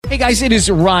Hey guys, it is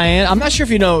Ryan. I'm not sure if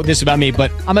you know this about me, but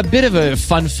I'm a bit of a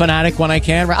fun fanatic when I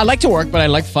can. I like to work, but I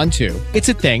like fun too. It's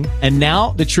a thing. And now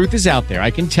the truth is out there.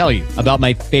 I can tell you about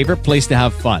my favorite place to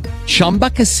have fun. Chumba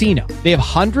Casino. They have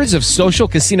hundreds of social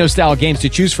casino style games to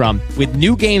choose from with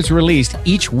new games released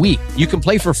each week. You can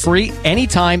play for free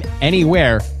anytime,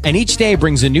 anywhere. And each day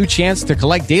brings a new chance to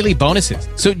collect daily bonuses.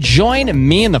 So join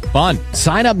me in the fun.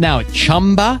 Sign up now at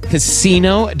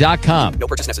ChumbaCasino.com. No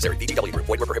purchase necessary. VGW Group.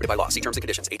 Void where prohibited by law. See terms and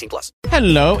conditions. 18+.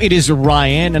 Hello, it is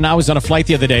Ryan, and I was on a flight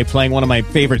the other day playing one of my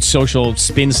favorite social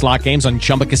spin slot games on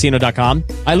ChumbaCasino.com.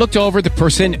 I looked over at the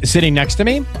person sitting next to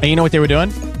me, and you know what they were doing?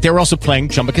 They were also playing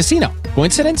Chumba Casino.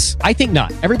 Coincidence? I think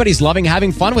not. Everybody's loving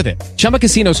having fun with it. Chumba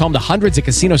Casino is home to hundreds of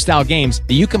casino-style games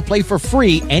that you can play for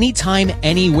free anytime,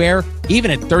 anywhere, even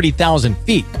at 30,000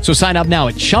 feet. So sign up now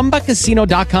at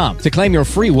ChumbaCasino.com to claim your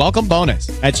free welcome bonus.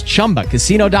 That's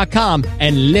ChumbaCasino.com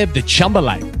and live the Chumba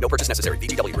life. No purchase necessary.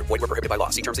 VGW Group. Void where prohibited by law.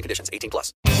 See terms and conditions.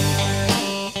 18+.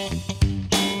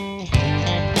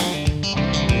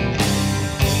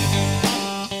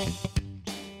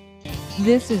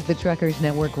 This is the Truckers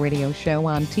Network radio show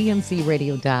on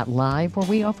TNCRadio.live, where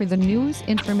we offer the news,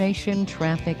 information,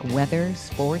 traffic, weather,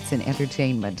 sports, and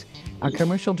entertainment our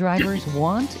commercial drivers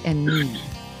want and need.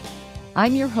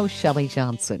 I'm your host, Shelley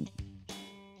Johnson.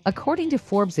 According to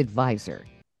Forbes Advisor,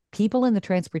 people in the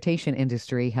transportation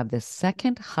industry have the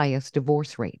second highest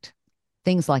divorce rate.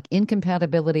 Things like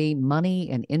incompatibility,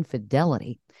 money, and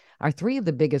infidelity are three of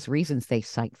the biggest reasons they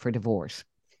cite for divorce.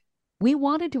 We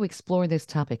wanted to explore this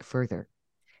topic further.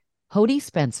 Hody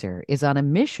Spencer is on a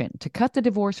mission to cut the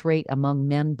divorce rate among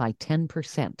men by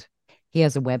 10%. He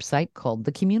has a website called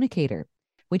The Communicator,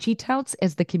 which he touts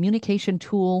as the communication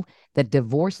tool that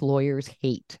divorce lawyers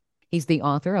hate. He's the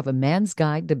author of A Man's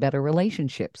Guide to Better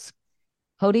Relationships.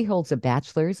 Hody holds a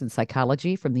bachelor's in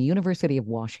psychology from the University of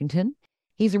Washington.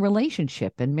 He's a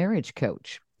relationship and marriage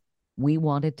coach. We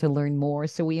wanted to learn more,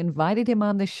 so we invited him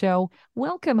on the show.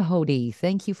 Welcome, Hody.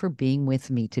 Thank you for being with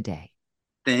me today.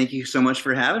 Thank you so much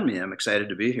for having me. I'm excited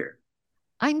to be here.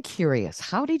 I'm curious,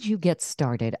 how did you get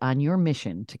started on your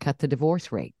mission to cut the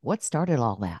divorce rate? What started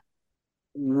all that?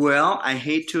 Well, I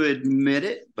hate to admit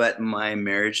it, but my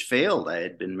marriage failed. I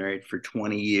had been married for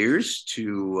 20 years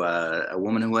to a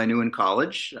woman who I knew in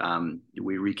college.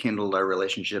 We rekindled our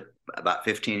relationship about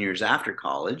 15 years after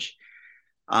college.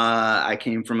 I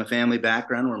came from a family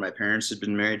background where my parents had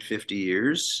been married 50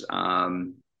 years.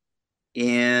 And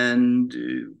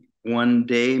one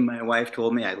day my wife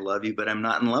told me, "I love you, but I'm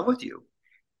not in love with you."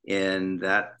 And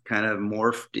that kind of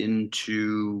morphed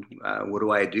into what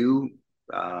do I do?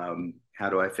 How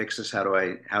do I fix this? How do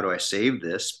I save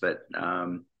this? But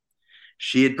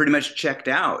she had pretty much checked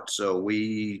out. So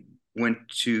we went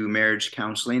to marriage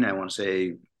counseling. I want to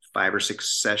say 5 or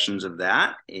 6 sessions of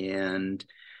that. And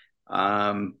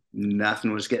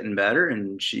nothing was getting better.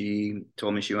 And she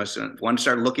told me she wants to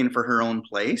start looking for her own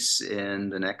place.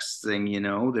 And the next thing you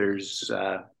know, there's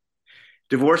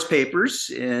divorce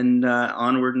papers and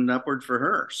onward and upward for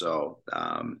her. So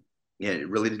yeah, it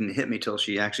really didn't hit me till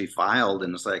she actually filed,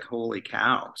 and it's like, holy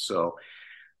cow. So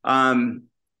I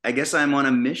guess I'm on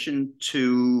a mission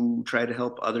to try to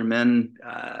help other men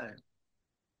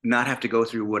not have to go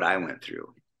through what I went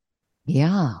through.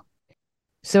 Yeah.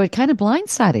 So it kind of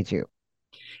blindsided you.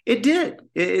 It did.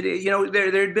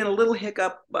 There had been a little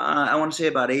hiccup, I want to say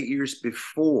about 8 years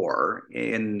before,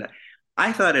 and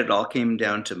I thought it all came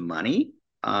down to money.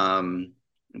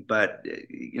 But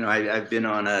I've been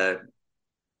on a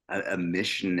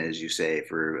mission, as you say,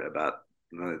 for about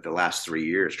the last 3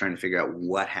 years, trying to figure out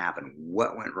what happened,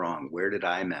 what went wrong, where did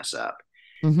I mess up?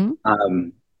 Mm-hmm.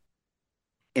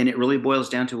 And it really boils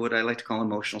down to what I like to call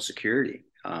emotional security.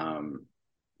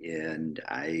 And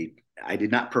I did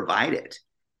not provide it.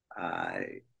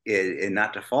 And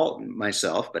not to fault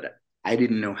myself, but I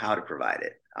didn't know how to provide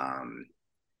it.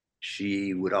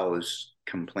 She would always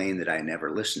complain that I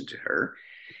never listened to her.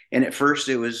 And at first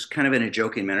it was kind of in a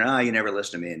joking manner. "Oh, you never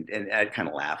listen to me." And I'd kind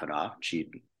of laugh it off.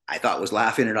 I thought was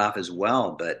laughing it off as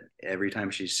well. But every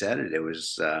time she said it, it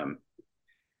was,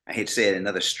 I hate to say it,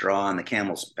 another straw on the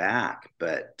camel's back.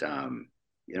 But,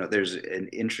 there's an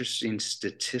interesting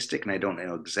statistic, and I don't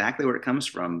know exactly where it comes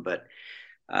from, but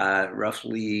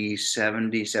roughly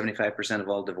 75% of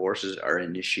all divorces are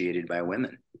initiated by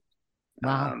women.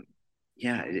 Wow.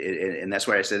 Yeah, and that's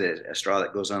why I said a straw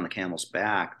that goes on the camel's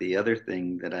back. The other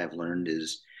thing that I've learned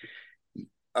is,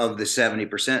 of the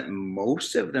 70%,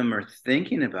 most of them are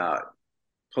thinking about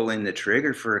pulling the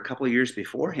trigger for a couple of years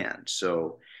beforehand.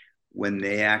 So when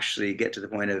they actually get to the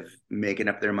point of making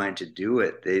up their mind to do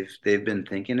it, they've been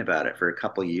thinking about it for a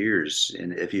couple of years.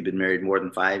 And if you've been married more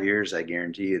than 5 years, I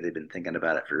guarantee you they've been thinking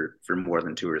about it for more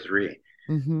than 2 or 3.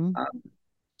 Mm-hmm.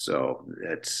 So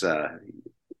it's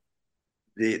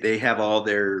they have all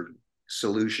their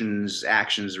solutions,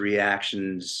 actions,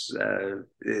 reactions.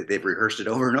 They've rehearsed it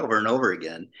over and over and over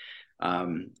again.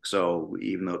 So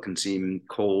even though it can seem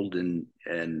cold and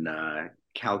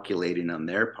calculating on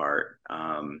their part,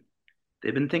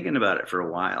 they've been thinking about it for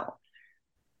a while.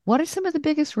 What are some of the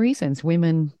biggest reasons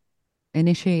women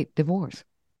initiate divorce?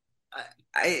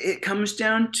 It comes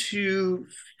down to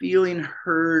feeling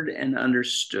heard and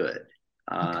understood.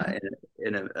 Okay.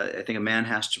 I think a man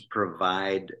has to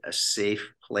provide a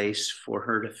safe place for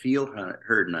her to feel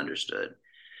heard and understood.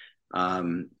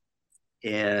 Um,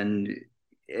 and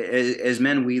as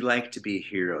men, we like to be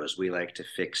heroes. We like to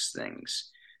fix things.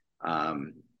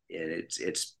 And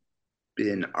it's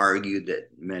been argued that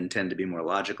men tend to be more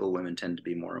logical, women tend to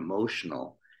be more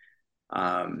emotional.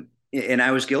 And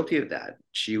I was guilty of that.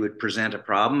 She would present a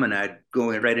problem, and I'd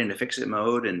go right into fix it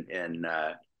mode, and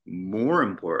more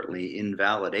importantly,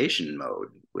 invalidation mode.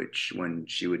 Which, when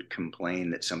she would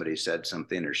complain that somebody said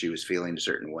something or she was feeling a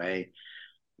certain way,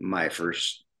 my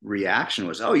first reaction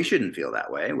was, "Oh, you shouldn't feel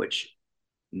that way," which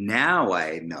now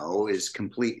I know is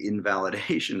complete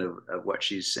invalidation of what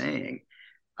she's saying.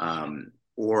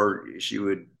 Or she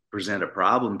would present a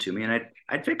problem to me, and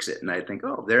I'd fix it, and I'd think,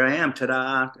 "Oh, there I am,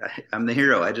 ta-da! I'm the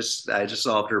hero. I just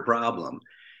solved her problem,"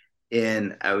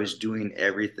 and I was doing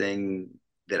everything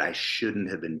that I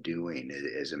shouldn't have been doing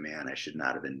as a man. I should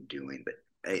not have been doing. But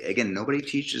again, nobody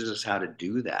teaches us how to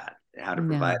do that, how to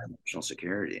provide No. emotional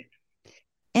security.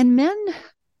 And men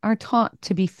are taught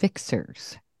to be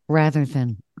fixers rather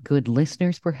than good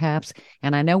listeners, perhaps.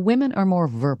 And I know women are more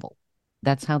verbal.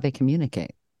 That's how they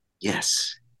communicate.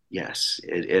 Yes, yes.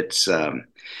 It's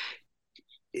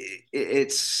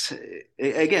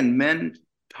again, men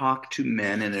talk to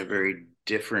men in a very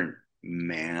different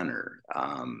manner.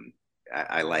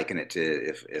 I liken it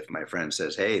to if my friend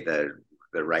says, "Hey, the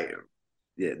right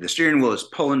the steering wheel is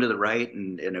pulling to the right,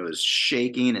 and it was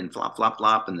shaking and flop flop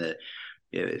flop, and a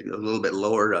little bit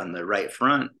lower on the right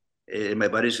front," and my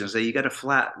buddy's going to say, "You got a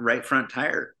flat right front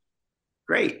tire."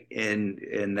 Great,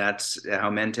 and that's how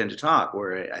men tend to talk.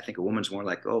 Where I think a woman's more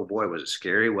like, "Oh boy, was it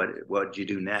scary? What did you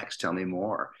do next? Tell me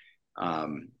more."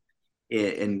 Um,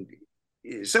 and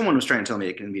someone was trying to tell me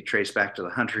it can be traced back to the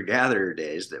hunter-gatherer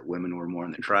days, that women were more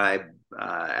in the tribe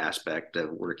aspect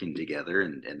of working together,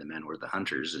 and the men were the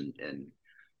hunters, and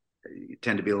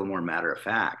tend to be a little more matter of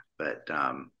fact. But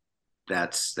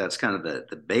that's kind of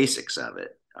the basics of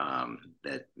it,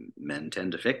 that men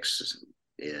tend to fix,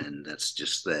 and that's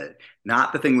just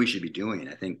not the thing we should be doing.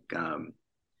 I think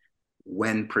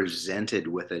when presented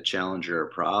with a challenge or a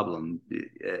problem,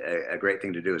 a great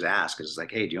thing to do is ask. Is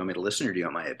like, "Hey, do you want me to listen, or do you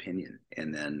want my opinion?"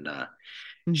 And then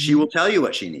she Mm-hmm. will tell you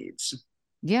what she needs.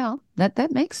 Yeah,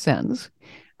 that makes sense.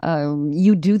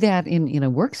 You do that in a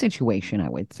work situation, I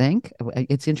would think.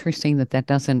 It's interesting that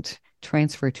doesn't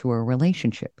transfer to a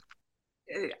relationship.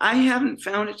 I haven't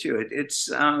found it to it.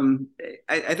 It's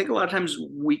I think a lot of times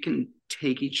we can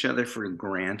take each other for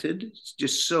granted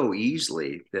just so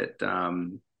easily that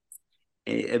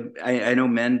I know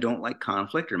men don't like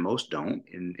conflict, or most don't,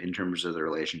 in terms of the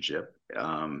relationship.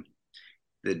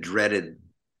 The dreaded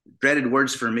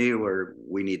words for me were,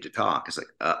 "We need to talk." It's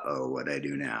like, "Uh-oh, what do I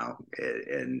do now?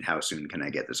 And how soon can I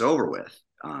get this over with?"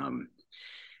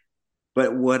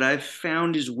 But what I've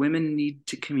found is women need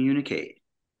to communicate.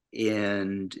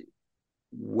 And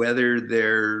whether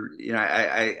they're,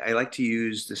 I like to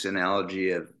use this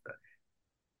analogy of,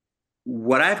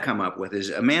 what I've come up with is,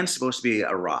 a man's supposed to be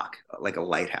a rock, like a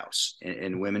lighthouse,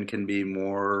 and women can be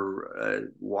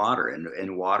more water,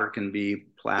 and water can be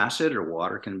placid, or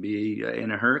water can be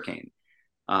in a hurricane.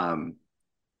 Um,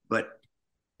 but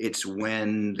it's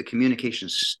when the communication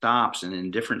stops and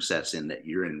indifference sets in that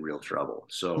you're in real trouble.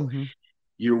 So Mm-hmm.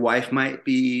 your wife might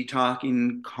be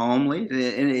talking calmly,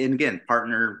 and again,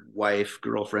 partner, wife,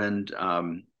 girlfriend,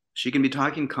 she can be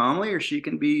talking calmly, or she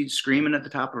can be screaming at the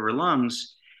top of her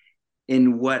lungs.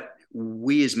 And what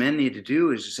we as men need to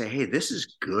do is to say, "Hey, this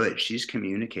is good. She's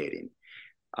communicating."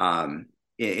 And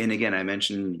again, I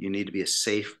mentioned you need to be a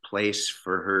safe place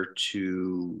for her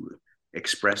to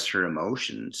express her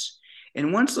emotions.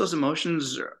 And once those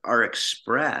emotions are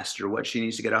expressed, or what she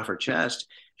needs to get off her chest,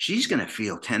 she's going to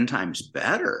feel 10 times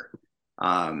better.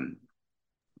 Um,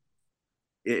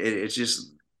 it's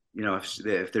just,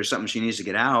 if there's something she needs to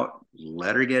get out,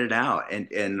 let her get it out.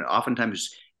 And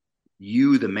oftentimes,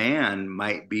 you, the man,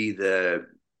 might be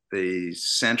the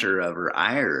center of her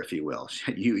ire, if you will.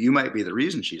 You might be the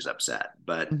reason she's upset,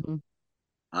 but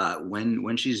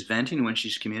when she's venting, when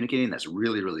she's communicating, that's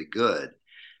really, really good.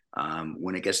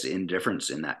 When it gets to indifference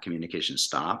and that communication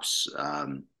stops,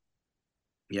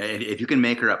 yeah, if you can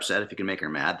make her upset, if you can make her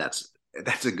mad, that's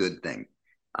a good thing.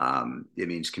 It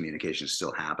means communication is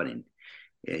still happening.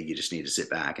 Yeah, you just need to sit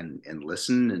back and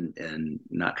listen and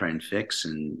not try and fix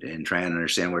and try and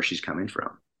understand where she's coming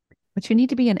from. But you need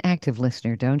to be an active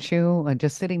listener, don't you?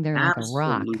 Just sitting there like a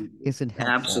rock Absolutely. isn't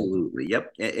helpful. Absolutely.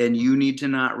 Yep. And you need to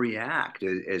not react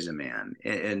as a man.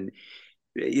 And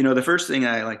the first thing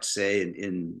I like to say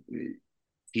in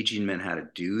teaching men how to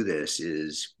do this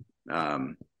is,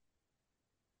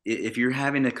 if you're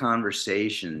having a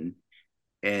conversation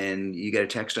and you get a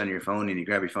text on your phone and you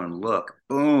grab your phone and look,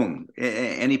 boom,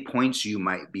 any points you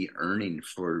might be earning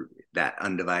for that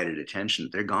undivided attention,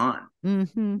 they're gone.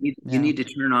 Mm-hmm. You need to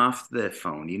turn off the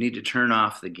phone. You need to turn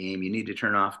off the game. You need to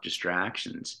turn off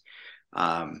distractions.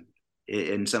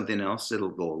 And something else that'll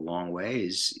go a long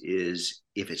ways is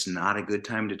if it's not a good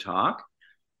time to talk,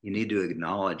 you need to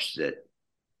acknowledge that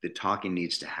the talking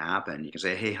needs to happen. You can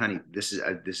say, "Hey, honey, this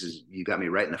is you got me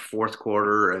right in the fourth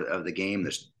quarter of the game.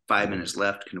 There's 5 minutes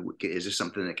left. Is this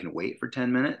something that can wait for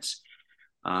 10 minutes?"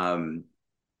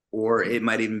 Or it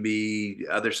might even be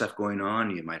other stuff going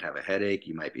on. You might have a headache.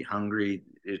 You might be hungry.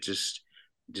 It just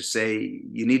say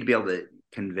you need to be able to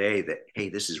convey that, hey,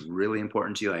 this is really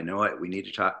important to you. I know it. We need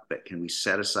to talk, but can we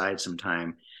set aside some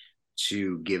time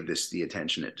to give this the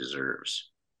attention it deserves?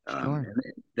 Sure.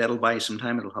 That'll buy you some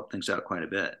time. It'll help things out quite a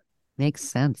bit. Makes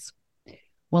sense.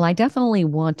 Well, I definitely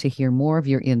want to hear more of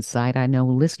your insight. I know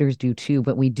listeners do too,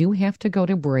 but we do have to go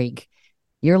to break.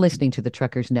 You're listening to the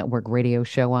Truckers Network radio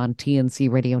show on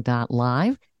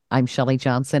tncradio.live. I'm Shelley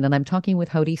Johnson, and I'm talking with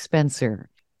Hody Spencer.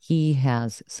 He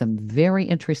has some very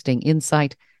interesting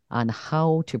insight on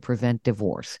how to prevent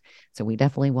divorce. So we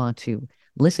definitely want to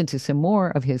listen to some more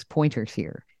of his pointers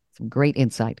here. Some great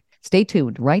insight. Stay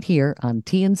tuned right here on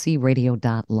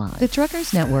tncradio.live. The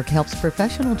Truckers Network helps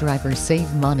professional drivers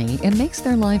save money and makes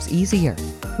their lives easier.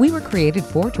 We were created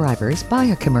for drivers by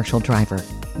a commercial driver.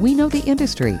 We know the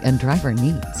industry and driver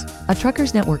needs. A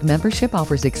Truckers Network membership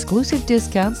offers exclusive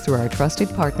discounts through our trusted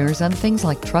partners on things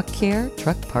like truck care,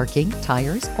 truck parking,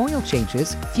 tires, oil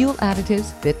changes, fuel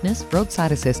additives, fitness,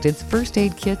 roadside assistance, first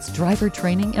aid kits, driver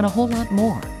training, and a whole lot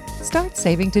more. Start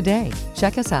saving today.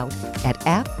 Check us out at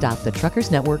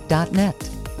app.thetruckersnetwork.net.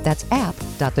 That's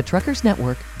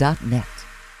app.thetruckersnetwork.net.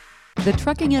 The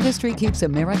trucking industry keeps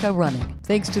America running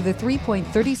thanks to the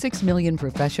 3.36 million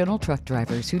professional truck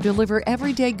drivers who deliver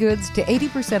everyday goods to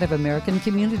 80% of American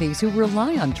communities who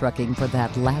rely on trucking for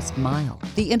that last mile.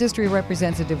 The industry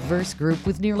represents a diverse group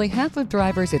with nearly half of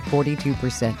drivers at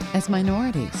 42% as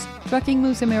minorities. Trucking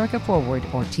Moves America Forward,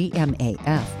 or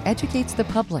TMAF, educates the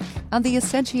public on the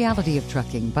essentiality of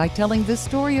trucking by telling the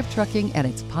story of trucking and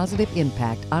its positive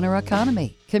impact on our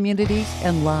economy, communities,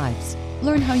 and lives.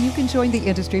 Learn how you can join the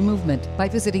industry movement by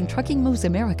visiting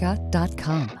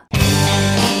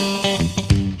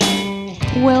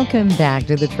truckingmovesamerica.com. Welcome back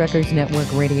to the Truckers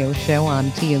Network radio show on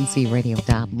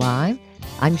tncradio.live.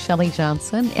 I'm Shelley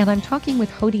Johnson, and I'm talking with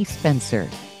Hody Spencer.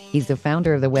 He's the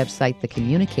founder of the website The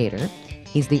Communicator.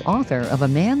 He's the author of A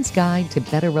Man's Guide to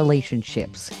Better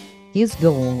Relationships. His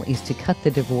goal is to cut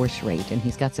the divorce rate, and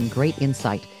he's got some great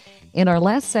insight. In our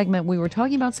last segment, we were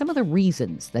talking about some of the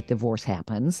reasons that divorce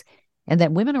happens, and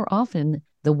that women are often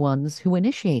the ones who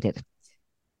initiate it.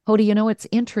 Hody, it's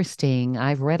interesting.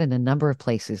 I've read in a number of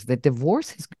places that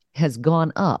divorce has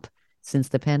gone up since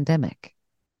the pandemic.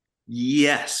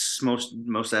 Yes, most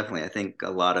definitely. I think a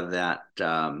lot of that,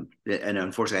 and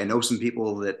unfortunately, I know some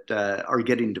people that are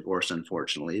getting divorced,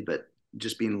 unfortunately, but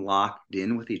just being locked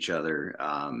in with each other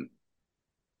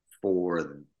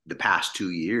for the past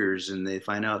 2 years, and they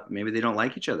find out maybe they don't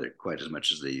like each other quite as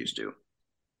much as they used to.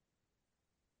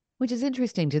 Which is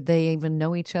interesting. Did they even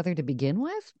know each other to begin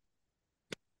with?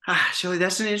 Shelley,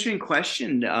 that's an interesting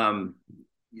question.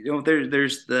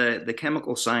 There's the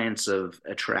chemical science of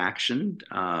attraction,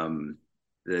 the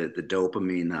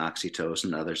dopamine, the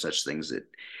oxytocin, other such things that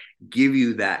give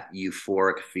you that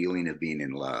euphoric feeling of being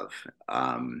in love.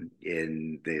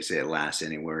 And they say it lasts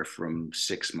anywhere from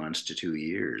 6 months to 2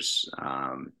 years.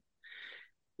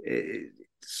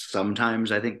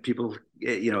 Sometimes I think people,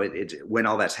 it's when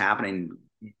all that's happening,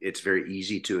 it's very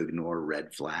easy to ignore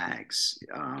red flags.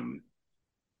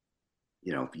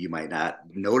 You might not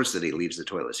notice that he leaves the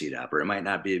toilet seat up, or it might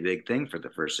not be a big thing for the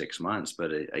first 6 months,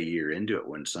 but a year into it,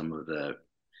 when some of the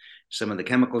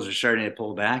chemicals are starting to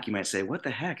pull back, you might say, what the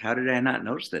heck? How did I not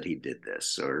notice that he did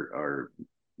this, or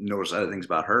notice other things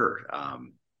about her?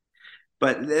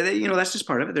 but that's just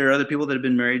part of it. There are other people that have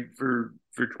been married for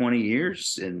 20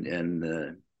 years, and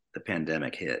the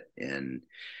pandemic hit, and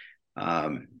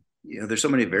there's so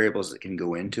many variables that can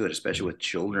go into it, especially with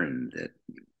children. That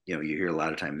you hear a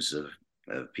lot of times of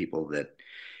people that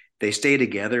they stay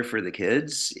together for the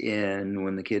kids, and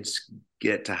when the kids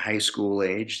get to high school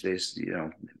age,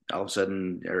 all of a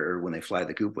sudden, or when they fly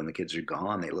the coop, when the kids are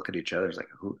gone, they look at each other. It's like,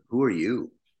 who are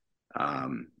you?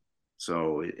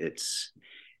 So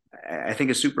I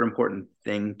think a super important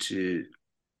thing to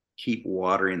keep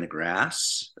watering the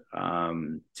grass,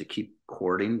 to keep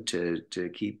courting, to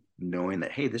keep knowing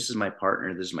that, hey, this is my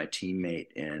partner, this is my teammate,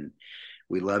 and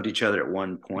we loved each other at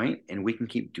one point, and we can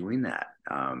keep doing that.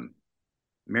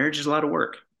 Marriage is a lot of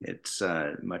work. It's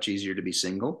much easier to be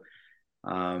single.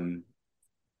 And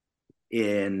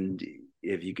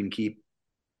if you can keep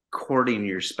courting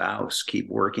your spouse, keep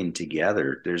working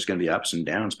together, there's going to be ups and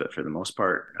downs, but for the most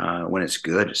part, when it's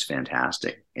good, it's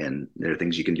fantastic. And there are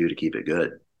things you can do to keep it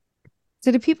good.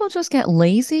 So do people just get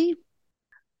lazy?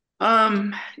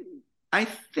 I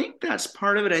think that's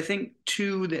part of it. I think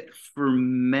too that for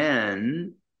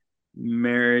men,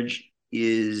 marriage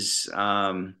is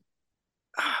I'm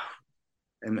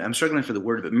struggling for the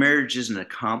word, but marriage is an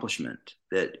accomplishment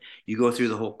that you go through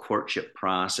the whole courtship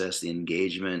process, the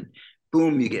engagement,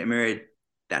 boom, you get married.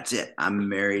 That's it. I'm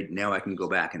married. Now I can go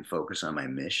back and focus on my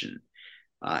mission.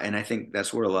 And I think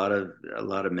that's where a lot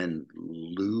of men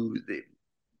lose.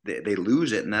 They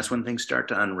lose it, and that's when things start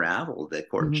to unravel. The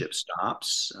courtship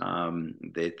stops.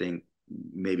 They think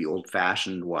maybe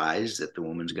old-fashioned wise that the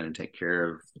woman's going to take care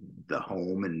of the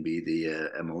home and be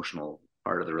the emotional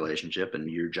part of the relationship, and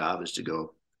your job is to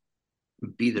go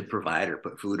be the provider,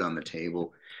 put food on the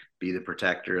table, be the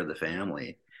protector of the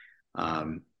family.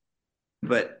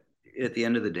 But at the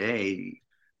end of the day,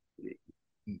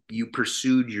 you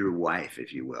pursued your wife,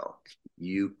 if you will.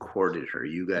 You courted her.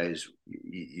 You guys,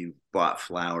 you bought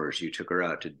flowers. You took her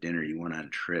out to dinner. You went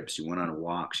on trips. You went on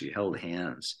walks. You held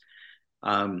hands.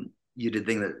 You did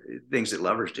things that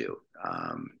lovers do.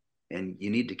 And you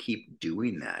need to keep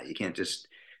doing that. You can't just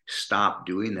stop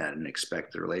doing that and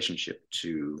expect the relationship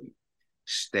to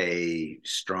stay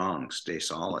strong, stay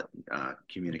solid.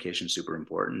 Communication is super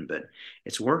important, but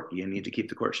it's work. You need to keep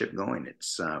the courtship going.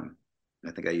 I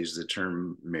think I use the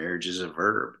term marriage is a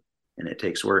verb, and it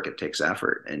takes work. It takes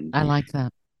effort. And I like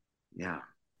that. Yeah.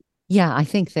 Yeah, I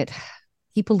think that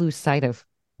people lose sight of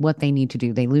what they need to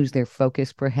do. They lose their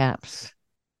focus, perhaps.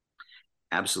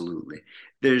 Absolutely.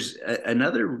 There's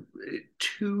another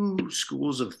two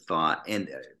schools of thought, and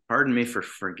pardon me for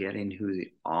forgetting who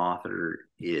the author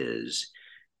is,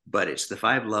 but it's the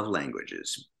 5 love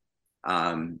languages.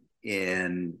 And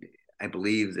I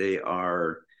believe they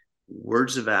are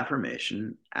words of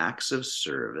affirmation, acts of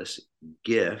service,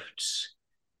 gifts,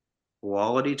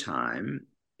 quality time,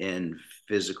 and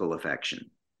physical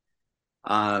affection.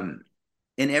 And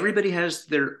everybody has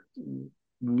their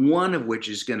one of which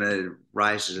is going to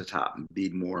rise to the top and be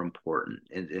more important.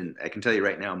 And I can tell you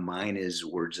right now, mine is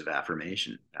words of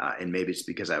affirmation. And maybe it's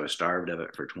because I was starved of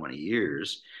it for 20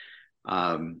 years.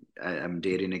 I'm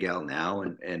dating a gal now,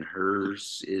 and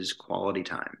hers is quality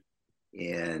time.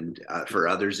 And for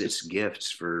others, it's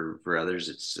gifts. For others,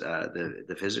 it's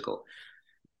the physical.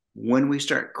 When we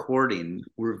start courting,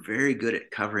 we're very good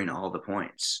at covering all the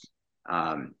points.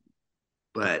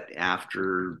 But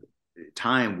after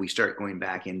time, we start going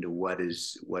back into what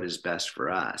is best for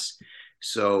us.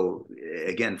 So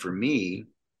again, for me,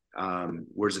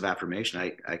 words of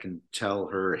affirmation, I can tell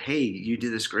her, hey, you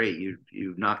did this great.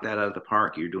 You knocked that out of the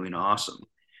park. You're doing awesome.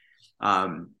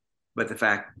 But the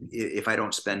fact, if I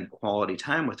don't spend quality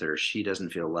time with her, she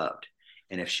doesn't feel loved.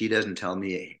 And if she doesn't tell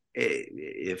me,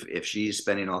 if she's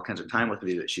spending all kinds of time with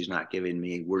me, but she's not giving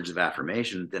me words of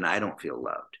affirmation, then I don't feel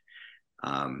loved.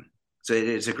 So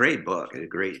it's a great book, a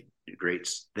great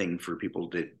thing for people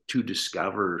to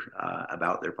discover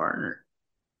about their partner.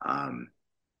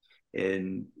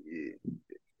 And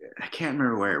I can't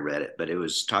remember where I read it, but it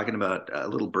was talking about a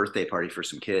little birthday party for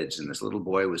some kids, and this little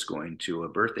boy was going to a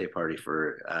birthday party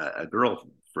for a girl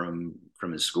from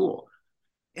his school,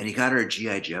 and he got her a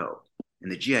GI Joe,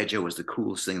 and the GI Joe was the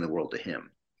coolest thing in the world to him.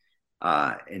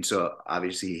 And so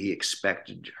obviously he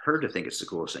expected her to think it's the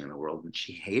coolest thing in the world, and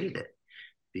she hated it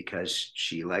because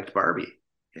she liked Barbie.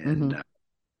 And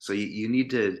so you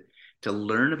need to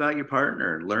learn about your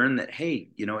partner, learn that, hey,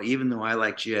 even though I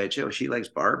like G.I. Joe, she likes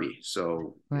Barbie.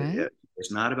 So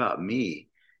it's not about me.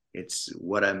 It's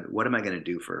what am I going to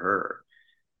do for her?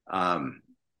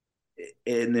 And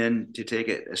then to take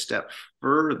it a step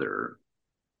further,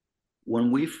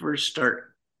 when we first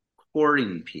start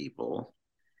courting people,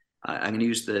 I'm going to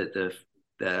use the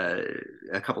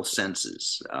a couple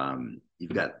senses.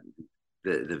 You've got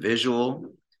the visual,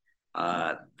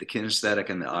 the kinesthetic,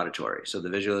 and the auditory. So the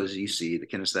visual is you see, the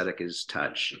kinesthetic is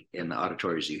touch, and the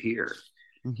auditory is you hear.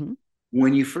 Mm-hmm.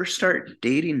 When you first start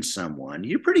dating someone,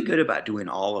 you're pretty good about doing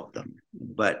all of them.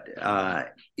 But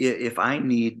if I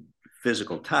need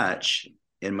physical touch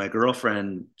and my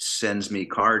girlfriend sends me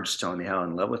cards telling me how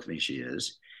in love with me she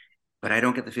is, but I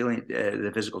don't get the feeling,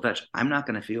 the physical touch, I'm not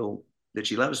going to feel that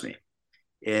she loves me.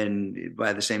 And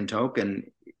by the same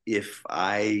token, if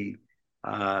I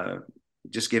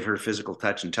just give her physical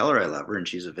touch and tell her I love her and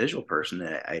she's a visual person,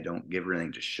 I don't give her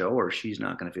anything to show her, she's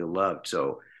not going to feel loved.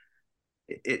 So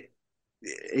it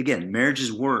again, marriage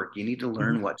is work. You need to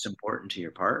learn what's important to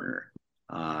your partner,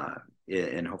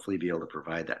 and hopefully be able to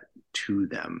provide that to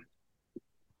them.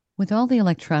 With all the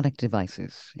electronic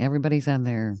devices, everybody's on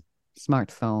their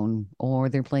smartphone or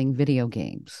they're playing video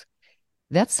games.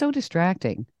 That's so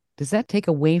distracting. Does that take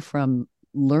away from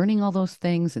learning all those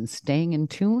things and staying in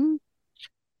tune?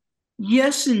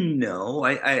 Yes and no.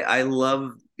 I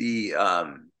love the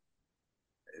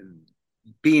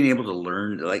being able to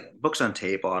learn, like books on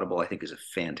tape. Audible, I think, is a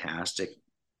fantastic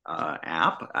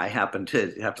app. I happen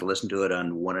to have to listen to it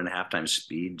on 1.5 times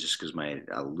speed just because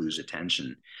I'll lose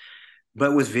attention.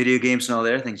 But with video games and all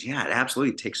the other things, yeah, it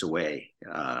absolutely takes away.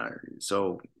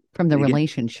 So From the again,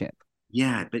 relationship.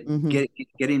 yeah, but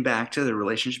getting back to the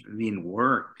relationship being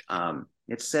work,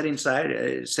 it's setting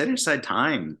aside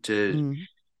time to,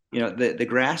 the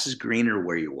grass is greener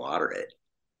where you water it,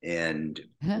 and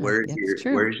Yeah, where's that's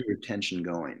true. your attention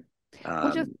going?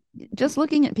 Well, just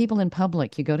looking at people in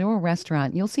public, you go to a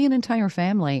restaurant, you'll see an entire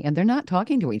family, and they're not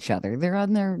talking to each other. They're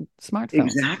on their smartphones.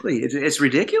 Exactly, it's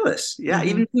ridiculous. Yeah,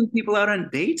 even seeing people out on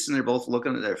dates and they're both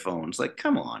looking at their phones. Like,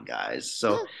 come on, guys.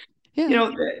 So,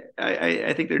 Yeah.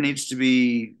 I think there needs to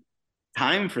be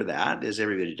time for that, as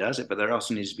everybody does it, but there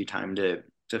also needs to be time to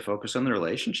focus on the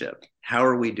relationship. How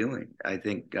are we doing? I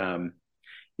think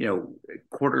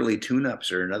quarterly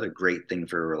tune-ups are another great thing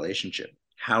for a relationship.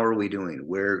 How are we doing?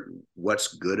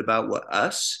 What's good about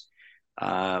us?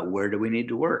 Where do we need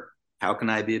to work? How can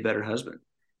I be a better husband?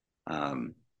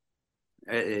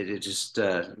 It just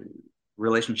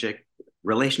relationship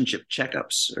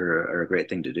checkups are a great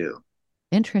thing to do.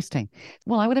 Interesting.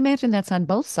 Well, I would imagine that's on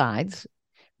both sides.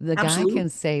 The Absolutely. guy can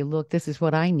say, look, this is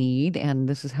what I need, and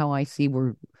this is how I see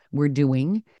we're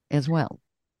doing as well.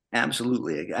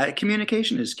 Absolutely.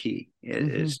 Communication is key.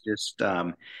 It's just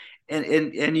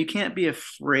and you can't be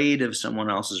afraid of someone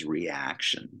else's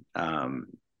reaction.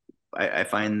 I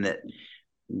find that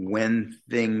when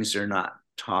things are not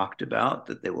talked about,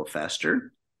 that they will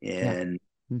fester, and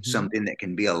something that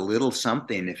can be a little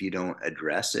something if you don't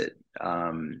address it.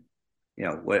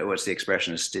 What's the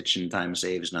expression? A stitch in time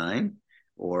saves nine,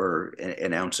 or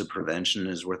an ounce of prevention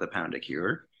is worth a pound of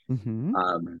cure.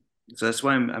 So that's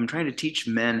why I'm trying to teach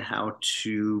men how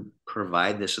to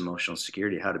provide this emotional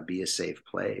security, how to be a safe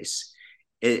place.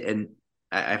 And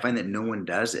I find that no one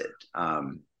does it.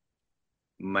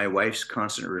 My wife's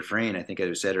constant refrain, I think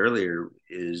I said earlier,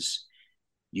 is,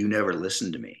 "You never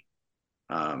listen to me."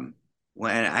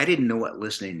 When I didn't know what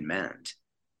listening meant.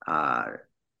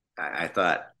 I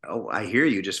thought, "Oh, I hear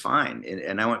you just fine."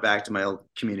 And I went back to my old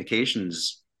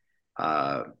communications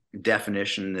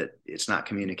definition, that it's not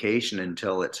communication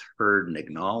until it's heard and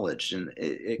acknowledged. And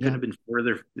it could have been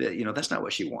further. That's not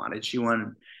what she wanted. She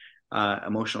wanted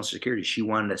emotional security. She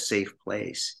wanted a safe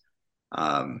place.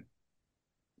 I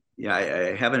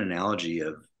have an analogy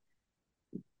of,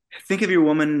 think of your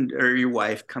woman or your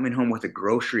wife coming home with a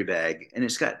grocery bag and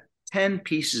it's got 10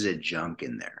 pieces of junk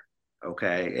in there.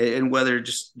 Okay. And whether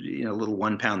just, little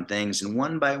 1 pound things, and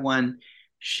one by one,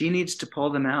 she needs to pull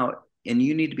them out, and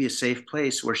you need to be a safe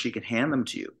place where she can hand them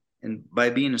to you. And by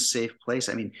being a safe place,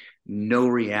 I mean, no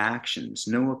reactions,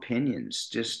 no opinions,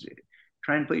 just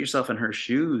try and put yourself in her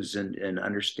shoes and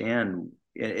understand,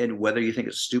 and whether you think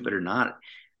it's stupid or not,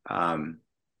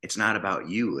 it's not about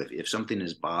you. If something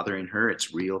is bothering her,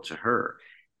 it's real to her,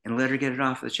 and let her get it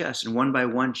off the chest. And one by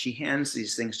one, she hands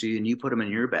these things to you, and you put them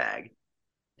in your bag,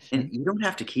 and you don't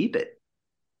have to keep it.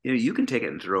 You can take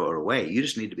it and throw it away. You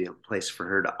just need to be a place for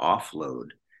her to offload,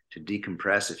 to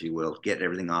decompress, if you will, get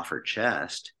everything off her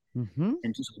chest,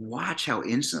 and just watch how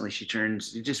instantly she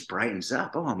turns, it just brightens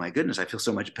up. Oh my goodness, I feel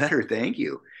so much better. Thank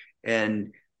you.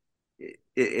 And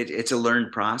it's a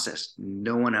learned process.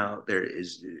 No one out there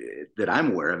that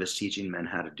I'm aware of is teaching men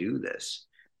how to do this.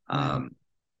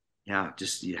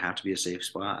 Just, you have to be a safe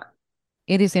spot.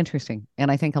 It is interesting. And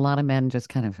I think a lot of men just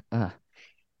kind of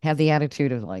have the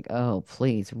attitude of like, oh,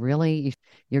 please, really?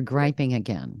 You're griping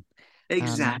again.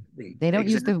 Exactly. They don't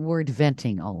use Exactly. the word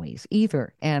venting always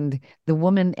either. And the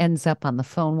woman ends up on the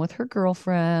phone with her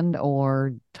girlfriend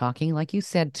or talking, like you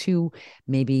said, to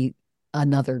maybe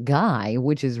another guy,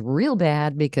 which is real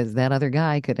bad because that other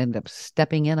guy could end up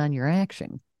stepping in on your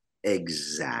action.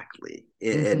 Exactly.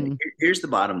 And Hmm. here's the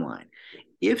bottom line.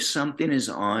 If something is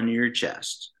on your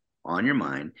chest, on your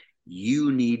mind,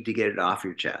 you need to get it off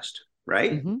your chest,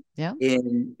 right? Hmm. Yeah.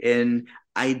 And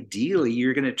ideally,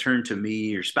 you're going to turn to me,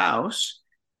 your spouse,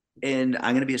 and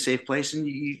I'm going to be a safe place, and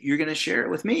you're going to share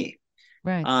it with me.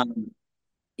 Right. Um,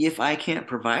 if I can't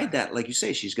provide that, like you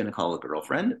say, she's going to call a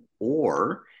girlfriend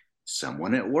or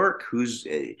someone at work who's.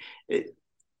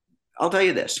 I'll tell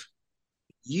you this: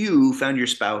 you found your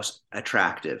spouse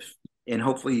attractive, and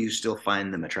hopefully, you still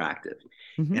find them attractive.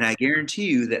 Hmm. And I guarantee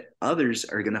you that others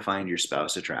are going to find your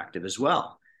spouse attractive as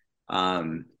well.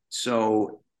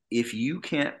 So if you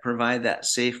can't provide that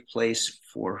safe place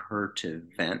for her to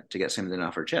vent, to get something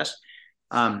off her chest,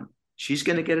 she's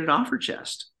going to get it off her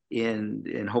chest,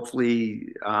 and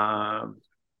hopefully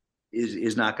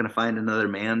is not going to find another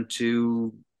man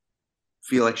to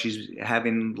feel like she's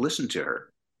having listened to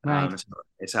her. Right.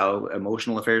 It's how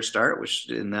emotional affairs start,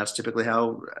 and that's typically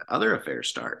how other affairs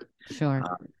start. Sure.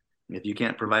 If you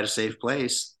can't provide a safe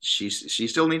place, she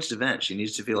still needs to vent. She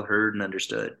needs to feel heard and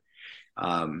understood.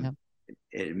 Yep.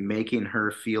 Making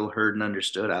her feel heard and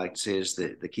understood, I like to say, is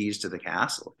the keys to the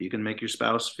castle. If you can make your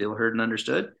spouse feel heard and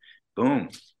understood, boom,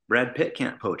 Brad Pitt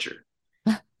can't poach her.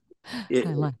 I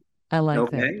like I like that.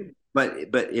 Okay, but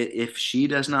if she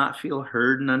does not feel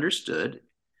heard and understood,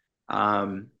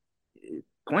 um,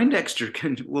 Poindexter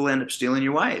will end up stealing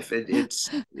your wife. I hate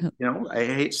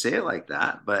to say it like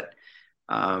that, but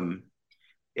um,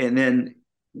 and then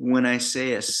when I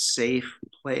say a safe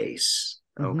place,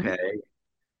 Hmm. okay,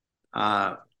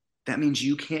 uh, that means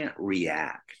you can't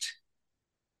react.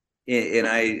 And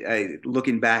I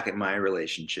looking back at my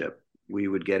relationship, we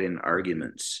would get in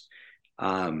arguments.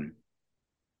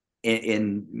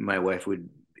 And my wife would,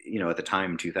 at the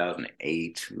time,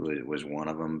 2008 was one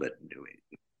of them. But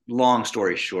long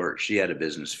story short, she had a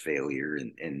business failure,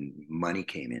 and money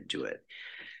came into it.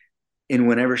 And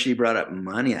whenever she brought up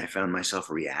money, I found myself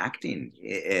reacting.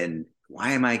 And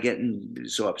why am I getting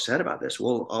so upset about this?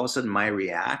 Well, all of a sudden, my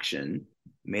reaction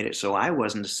made it so I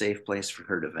wasn't a safe place for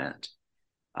her to vent,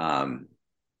 um,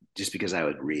 just because I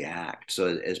would react. So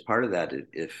as part of that,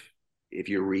 if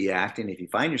you're reacting, if you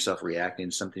find yourself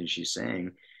reacting to something she's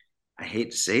saying, I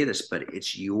hate to say this, but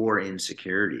it's your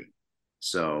insecurity.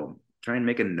 So try and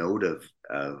make a note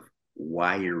of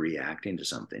why you're reacting to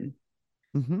something.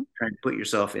 Hmm. Try and put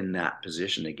yourself in that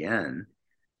position again,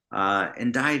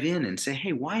 and dive in and say,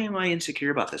 "Hey, why am I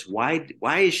insecure about this? Why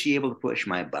is she able to push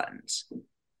my buttons?"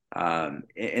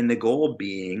 And the goal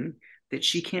being that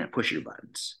she can't push your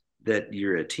buttons. That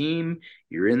you're a team,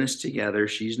 you're in this together.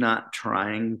 She's not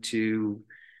trying to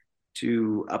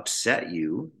upset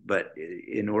you, but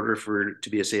in order for it to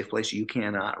be a safe place, you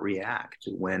cannot react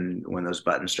when those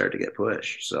buttons start to get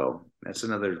pushed. So that's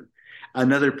another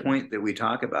point that we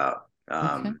talk about,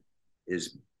 Okay.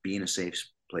 is being a safe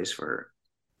place for her.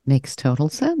 Makes total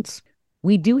sense.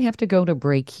 We do have to go to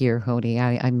break here, Hody.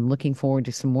 I'm looking forward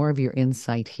to some more of your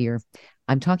insight here.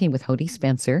 I'm talking with Hody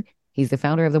Spencer. He's the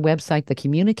founder of the website The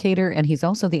Communicator, and he's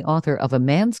also the author of A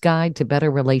Man's Guide to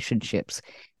Better Relationships.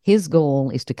 His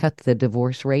goal is to cut the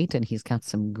divorce rate, and he's got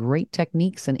some great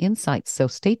techniques and insights. So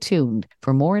stay tuned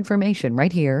for more information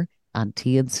right here on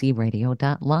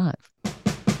tncradio.live.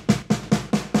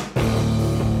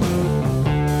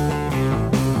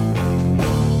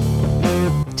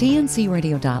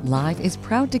 TNCRadio.live is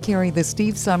proud to carry the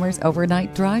Steve Summers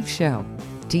Overnight Drive Show.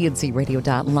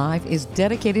 TNCRadio.live is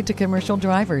dedicated to commercial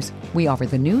drivers. We offer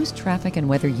the news, traffic, and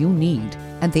weather you need,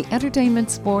 and the entertainment,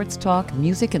 sports, talk,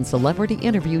 music, and celebrity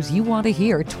interviews you want to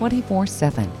hear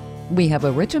 24/7. We have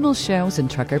original shows and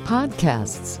trucker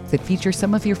podcasts that feature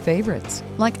some of your favorites,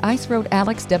 like Ice Road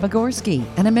Alex Debogorski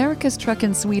and America's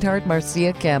Truckin' Sweetheart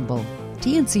Marcia Campbell.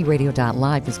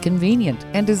 TNCRadio.live is convenient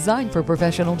and designed for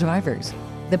professional drivers.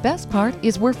 The best part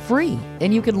is we're free,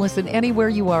 and you can listen anywhere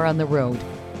you are on the road.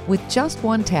 With just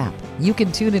one tap, you can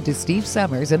tune into Steve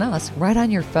Summers and us right on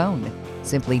your phone.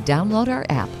 Simply download our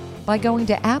app by going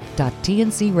to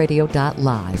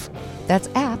app.tncradio.live. That's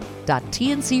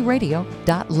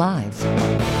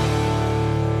app.tncradio.live.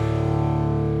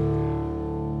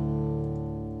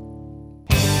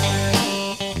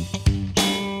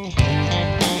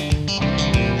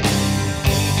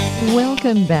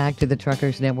 Welcome back to the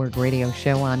Truckers Network radio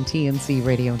show on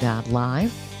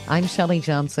tncradio.live. I'm Shelley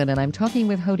Johnson, and I'm talking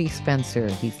with Hody Spencer.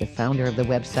 He's the founder of the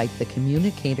website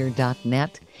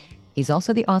thecommunicator.net. He's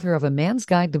also the author of A Man's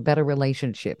Guide to Better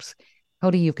Relationships.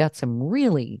 Cody, you've got some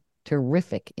really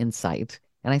terrific insight,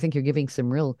 and I think you're giving some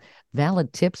real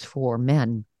valid tips for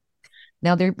men.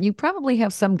 Now, there you probably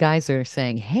have some guys that are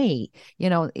saying, "Hey,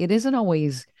 it isn't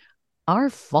always our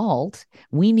fault.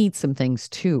 We need some things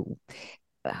too."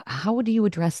 How do you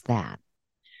address that?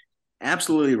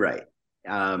 Absolutely right.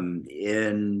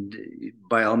 And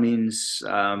by all means,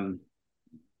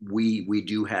 we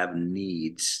do have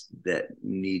needs that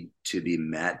need to be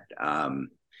met. I'm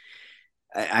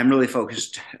really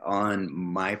focused on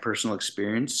my personal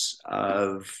experience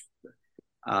of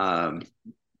um,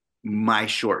 my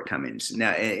shortcomings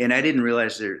now, and I didn't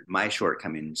realize my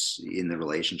shortcomings in the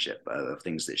relationship of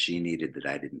things that she needed that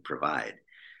I didn't provide.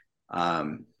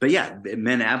 But yeah,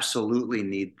 men absolutely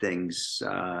need things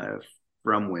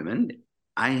from women.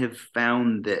 I have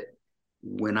found that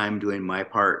when I'm doing my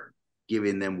part,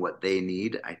 giving them what they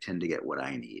need, I tend to get what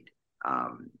I need.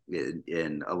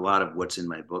 And a lot of what's in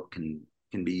my book can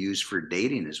be used for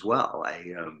dating as well.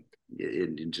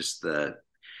 In just the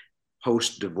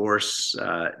post-divorce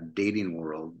dating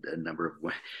world, a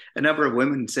number of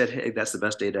women said, "Hey, that's the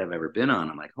best date I've ever been on."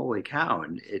 I'm like, "Holy cow!"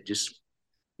 And it just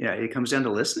it comes down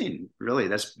to listening. Really,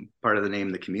 that's part of the name,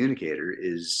 the communicator,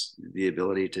 is the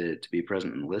ability to be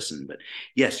present and listen. But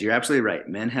yes, you're absolutely right.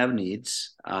 Men have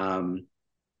needs, and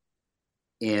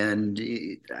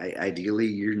ideally,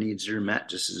 your needs are met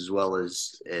just as well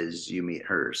as you meet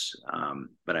hers.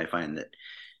 But I find that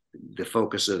the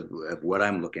focus of what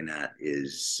I'm looking at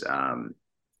is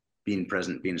being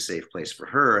present, being a safe place for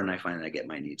her, and I find that I get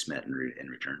my needs met in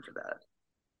return for that.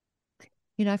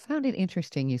 I found it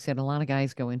interesting. You said a lot of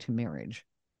guys go into marriage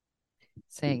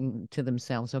saying to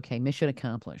themselves, "Okay, mission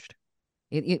accomplished."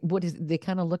 What is they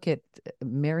kind of look at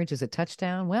marriage as a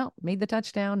touchdown? Well, made the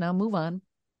touchdown, now move on.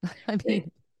 I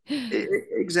mean,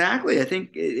 Exactly. I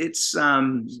think it's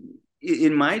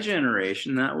in my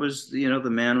generation that was the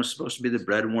man was supposed to be the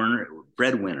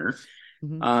breadwinner,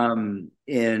 mhm.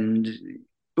 and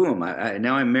boom,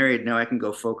 now I'm married. Now I can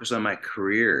go focus on my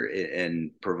career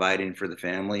and providing for the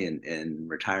family and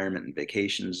retirement and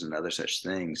vacations and other such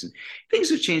things. And things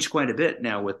have changed quite a bit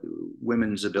now with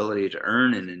women's ability to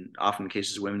earn, and in often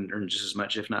cases, women earn just as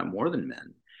much, if not more, than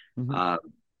men. Mhm.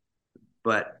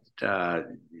 But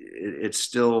it's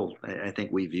still, I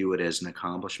think we view it as an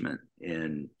accomplishment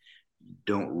and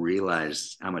don't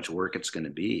realize how much work it's going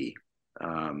to be.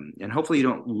 And hopefully you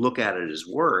don't look at it as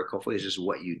work. Hopefully it's just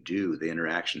what you do, the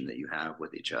interaction that you have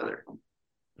with each other.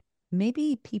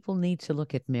 Maybe people need to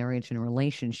look at marriage and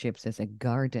relationships as a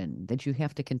garden that you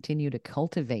have to continue to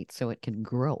cultivate so it can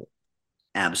grow.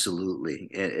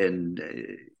 Absolutely. And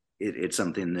it's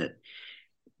something that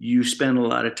you spend a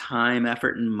lot of time,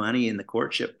 effort, and money in the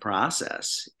courtship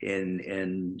process. And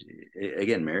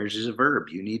again, marriage is a verb.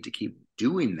 You need to keep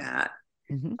doing that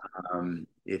Mhm.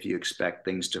 if you expect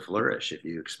things to flourish, if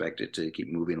you expect it to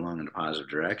keep moving along in a positive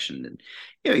direction. And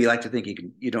you like to think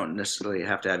you don't necessarily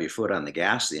have to have your foot on the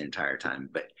gas the entire time,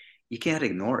 but you can't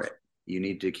ignore it. You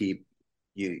need to keep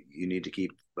you need to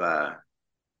keep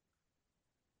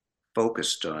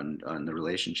focused on the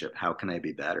relationship. How can I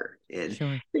be better? And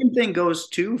Sure. same thing goes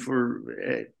too for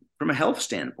from a health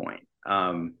standpoint.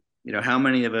 How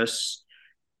many of us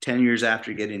 10 years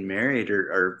after getting married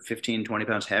are 15, 20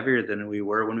 pounds heavier than we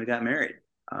were when we got married?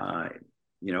 Uh,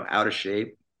 out of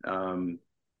shape,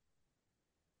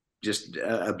 just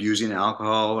abusing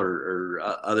alcohol or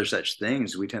other such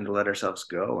things. We tend to let ourselves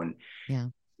go. And, Yeah.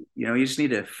 you just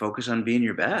need to focus on being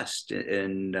your best.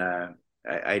 And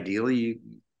ideally,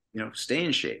 stay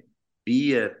in shape.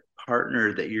 Be a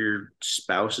partner that your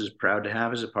spouse is proud to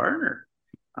have as a partner.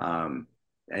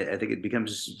 I think it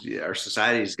becomes our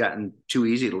society has gotten too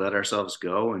easy to let ourselves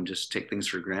go and just take things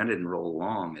for granted and roll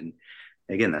along. And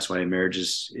again, that's why marriage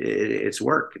it's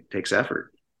work. It takes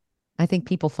effort. I think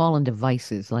people fall into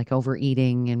vices like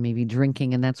overeating and maybe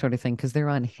drinking and that sort of thing because they're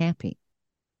unhappy.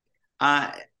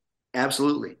 Uh,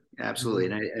 absolutely. Absolutely.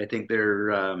 Mhm. And I think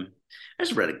I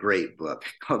just read a great book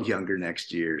called Younger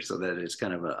Next Year. So that is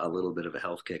kind of a little bit of a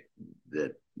health kick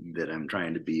that I'm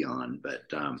trying to be on. But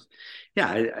yeah,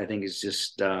 I think it's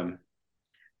just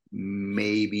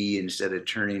maybe instead of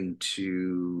turning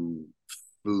to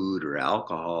food or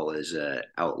alcohol as an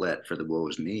outlet for the woe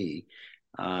is me,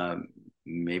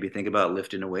 maybe think about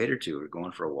lifting a weight or two or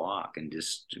going for a walk and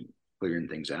just clearing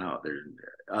things out. There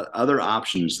are other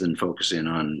options than focusing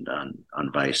on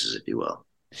vices, if you will.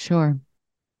 Sure.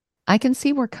 I can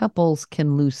see where couples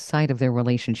can lose sight of their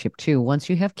relationship too. Once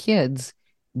you have kids,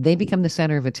 they become the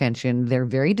center of attention. They're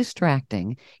very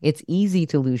distracting. It's easy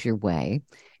to lose your way.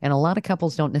 And a lot of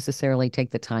couples don't necessarily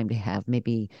take the time to have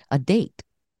maybe a date.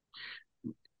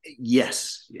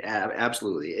 Yes, yeah,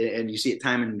 absolutely. And you see it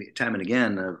time and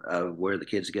again of where the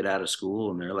kids get out of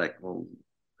school and they're like, well,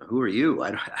 who are you?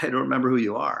 I don't remember who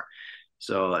you are.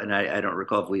 So, and I don't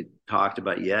recall if we talked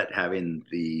about yet having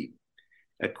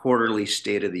a quarterly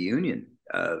State of the Union.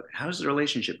 How's the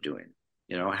relationship doing?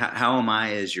 How am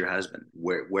I as your husband?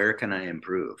 Where can I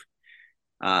improve?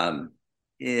 Um,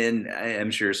 and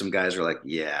I'm sure some guys are like,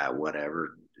 yeah,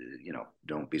 whatever,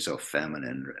 don't be so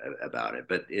feminine about it.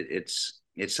 But it's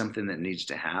something that needs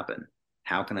to happen.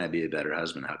 How can I be a better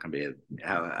husband? How can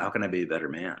I be a better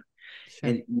man? Sure.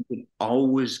 And you can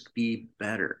always be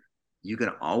better. You can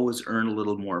always earn a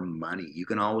little more money. You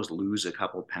can always lose a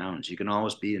couple pounds. You can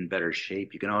always be in better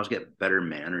shape. You can always get better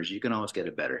manners. You can always get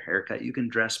a better haircut. You can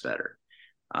dress better.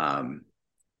 Um,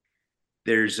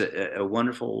 there's a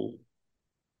wonderful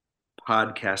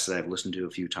podcast that I've listened to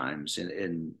a few times,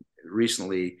 and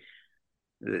recently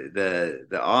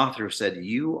the author said,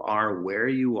 you are where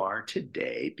you are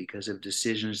today because of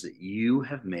decisions that you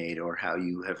have made or how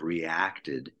you have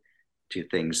reacted to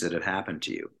things that have happened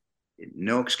to you.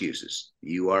 No excuses.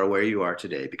 You are where you are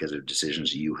today because of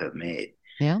decisions you have made.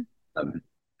 Yeah. Um,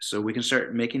 so we can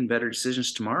start making better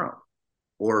decisions tomorrow,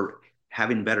 or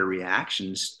having better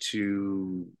reactions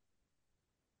to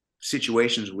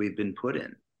situations we've been put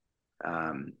in.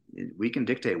 We can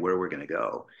dictate where we're going to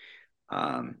go.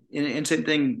 And same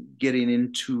thing, getting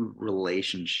into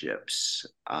relationships.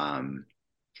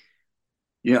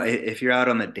 If you're out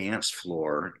on the dance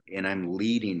floor and I'm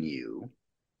leading you,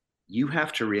 you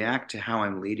have to react to how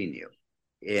I'm leading you.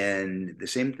 And the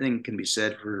same thing can be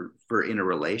said for in a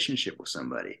relationship with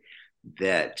somebody,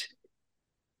 that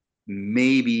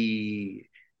maybe,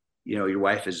 your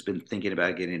wife has been thinking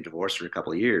about getting divorced for a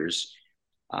couple of years.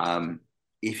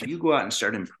 If you go out and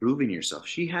start improving yourself,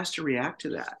 she has to react to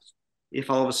that. If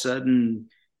all of a sudden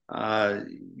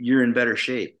you're in better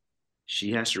shape,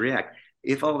 she has to react.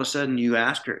 If all of a sudden you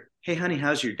ask her, hey, honey,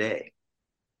 how's your day?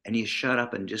 And you shut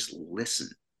up and just listen.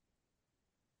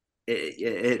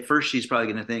 At first, she's probably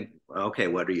going to think, okay,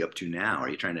 what are you up to now? Are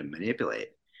you trying to manipulate?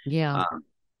 Yeah. Um,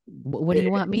 What do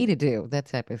you want me to do? That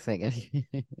type of thing.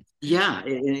 yeah.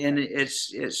 And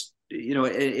it's,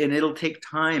 and it'll take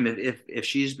time. If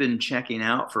she's been checking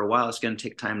out for a while, it's going to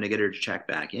take time to get her to check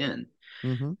back in.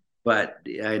 Mm-hmm. But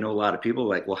I know a lot of people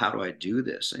are like, well, how do I do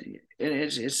this? And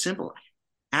it's simple.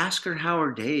 Ask her how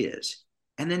her day is,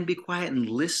 and then be quiet and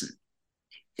listen.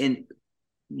 And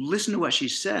listen to what she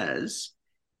says.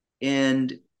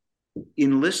 And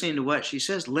in listening to what she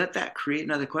says, let that create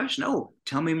another question. Oh,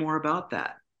 tell me more about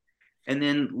that. And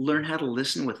then learn how to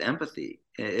listen with empathy.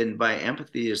 And by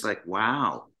empathy is like,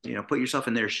 wow, put yourself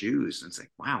in their shoes. And it's like,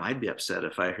 wow, I'd be upset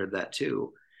if I heard that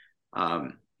too.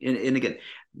 And again,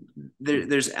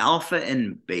 there's alpha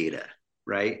and beta,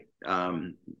 right?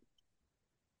 And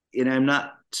I'm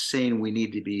not saying we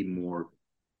need to be more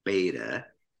beta,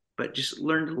 but just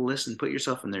learn to listen, put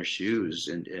yourself in their shoes,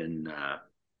 and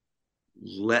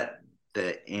let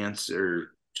the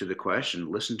answer to the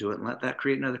question, listen to it, and let that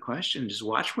create another question. Just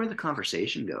watch where the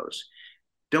conversation goes.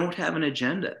 Don't have an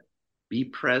agenda. Be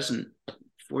present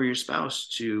for your spouse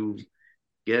to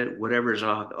get whatever's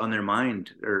on their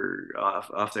mind or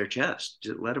off their chest.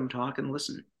 Just let them talk and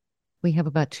listen. We have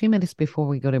about 2 minutes before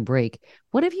we go to break.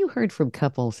 What have you heard from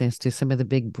couples as to some of the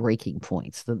big breaking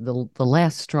points, the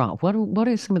last straw? What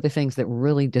are some of the things that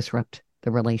really disrupt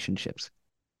the relationships?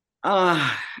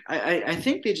 I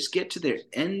think they just get to their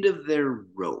end of their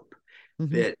rope.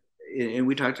 Mm-hmm. That, and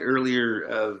we talked earlier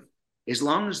of, as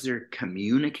long as they're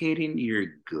communicating, you're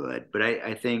good. But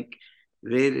I think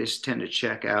they just tend to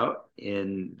check out,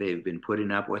 and they've been putting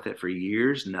up with it for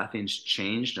years. Nothing's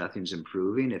changed. Nothing's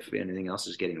improving. If anything else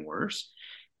is getting worse.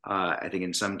 I think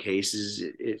in some cases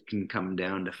it can come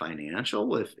down to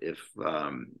financial. If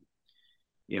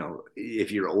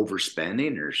you're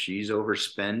overspending or she's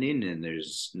overspending and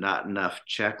there's not enough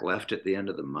check left at the end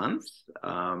of the month.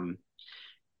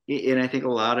 And I think a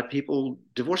lot of people,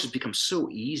 divorce has become so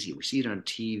easy. We see it on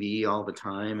TV all the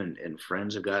time, and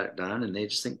friends have got it done, and they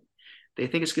think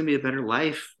it's going to be a better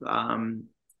life,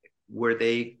 where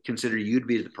they consider you to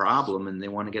be the problem and they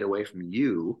want to get away from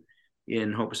you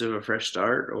in hopes of a fresh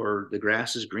start, or the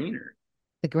grass is greener.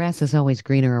 The grass is always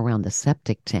greener around the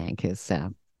septic tank.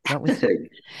 What was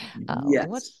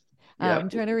Yes. I'm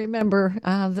trying to remember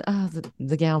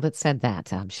the gal that said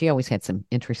that. She always had some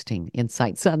interesting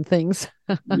insights on things.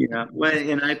 Yeah. Well,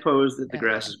 and I pose that the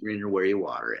grass is greener where you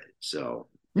water it. So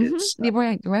it's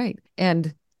right.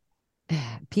 And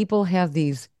people have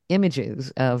these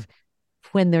images of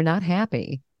when they're not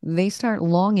happy, they start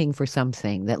longing for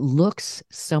something that looks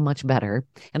so much better.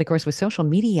 And of course, with social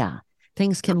media,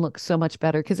 things can look so much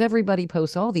better because everybody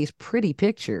posts all these pretty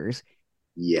pictures.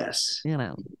 Yes.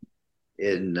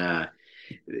 And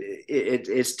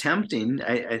it's tempting.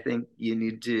 I think you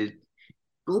need to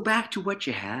go back to what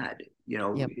you had.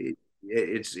 yep.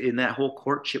 It's in that whole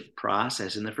courtship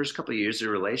process in the first couple of years of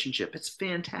a relationship. It's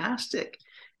fantastic,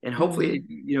 and hopefully,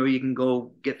 you can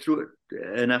go get through it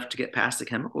enough to get past the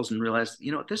chemicals and realize,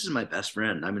 this is my best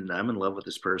friend. I'm in love with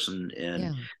this person,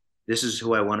 and this is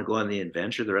who I want to go on the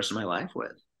adventure the rest of my life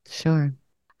with. Sure.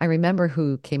 I remember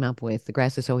who came up with "The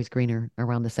grass is always greener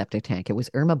around the septic tank." It was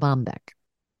Irma Bombeck.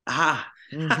 Ah,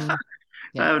 Mm-hmm.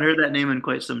 I haven't heard that name in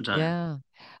quite some time. Yeah.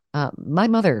 My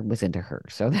mother was into her,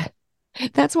 so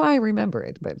that's why I remember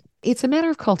it. But it's a matter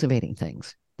of cultivating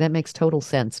things. That makes total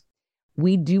sense.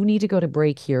 We do need to go to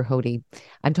break here, Hody.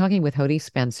 I'm talking with Hody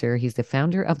Spencer. He's the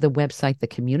founder of the website,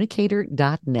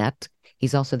 thecommunicator.net.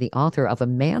 He's also the author of A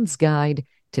Man's Guide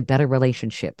to Better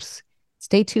Relationships.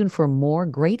 Stay tuned for more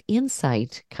great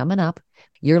insight coming up.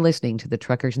 You're listening to the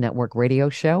Truckers Network radio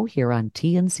show here on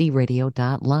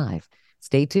tncradio.live.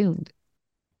 Stay tuned.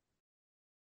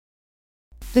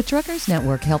 The Truckers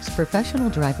Network helps professional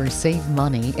drivers save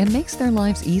money and makes their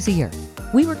lives easier.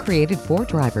 We were created for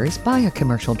drivers by a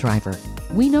commercial driver.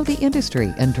 We know the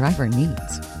industry and driver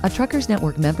needs. A Truckers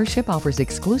Network membership offers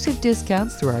exclusive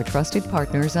discounts through our trusted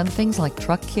partners on things like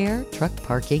truck care, truck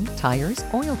parking, tires,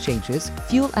 oil changes,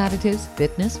 fuel additives,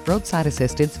 fitness, roadside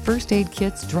assistance, first aid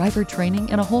kits, driver training,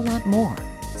 and a whole lot more.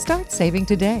 Start saving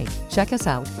today. Check us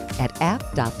out at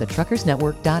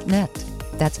app.thetruckersnetwork.net.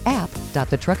 That's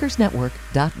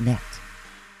app.thetruckersnetwork.net.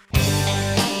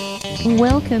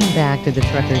 Welcome back to the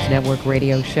Truckers Network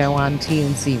radio show on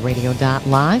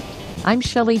tncradio.live. I'm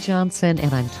Shelley Johnson,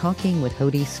 and I'm talking with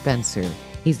Hody Spencer.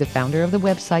 He's the founder of the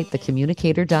website,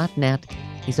 thecommunicator.net.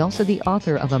 He's also the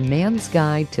author of A Man's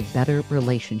Guide to Better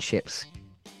Relationships.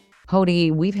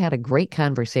 Hody, we've had a great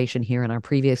conversation here in our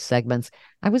previous segments.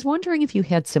 I was wondering if you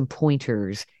had some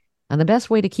pointers on the best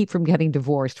way to keep from getting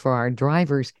divorced for our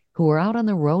drivers who are out on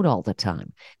the road all the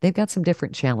time. They've got some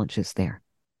different challenges there.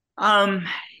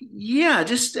 Yeah,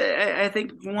 just I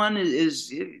think one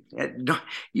is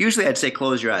usually I'd say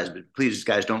close your eyes, but please,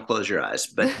 guys, don't close your eyes.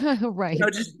 But right,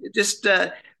 just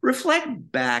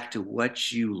reflect back to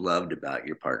what you loved about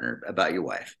your partner, about your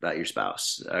wife, about your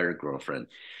spouse or girlfriend.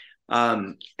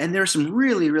 And there are some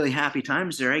really, really happy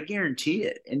times there. I guarantee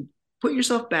it. And put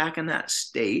yourself back in that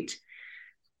state.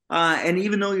 And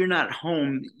even though you're not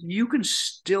home, you can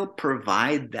still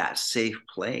provide that safe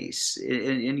place.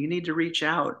 And you need to reach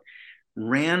out.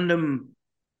 Random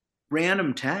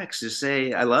texts to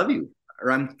say, I love you, or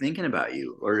I'm thinking about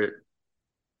you, or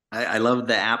I love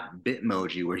the app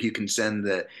Bitmoji where you can send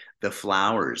the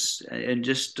flowers. And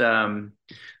just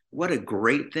what a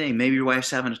great thing. Maybe your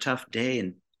wife's having a tough day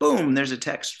and boom, there's a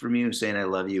text from you saying, I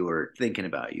love you, or thinking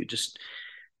about you. Just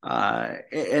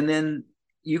and then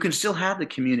you can still have the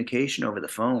communication over the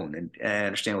phone. And I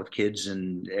understand with kids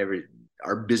and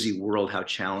our busy world how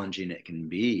challenging it can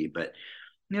be, but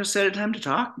set a time to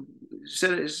talk.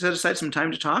 Set aside some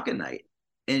time to talk at night.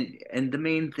 And the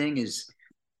main thing is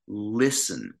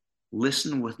listen.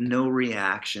 Listen with no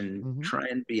reaction. Mm-hmm. Try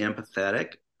and be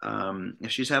empathetic.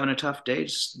 If she's having a tough day,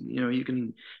 just, you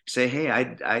can say, hey,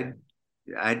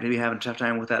 I'd be having a tough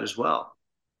time with that as well.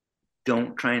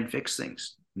 Don't try and fix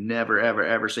things. Never, ever,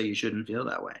 ever say you shouldn't feel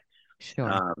that way.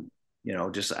 Sure.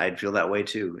 Just I'd feel that way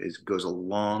too. It goes a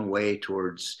long way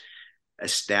towards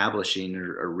establishing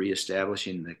or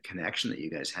reestablishing the connection that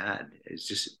you guys had. Is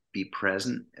just be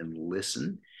present and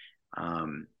listen,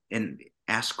 and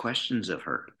ask questions of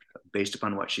her based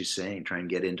upon what she's saying. Try and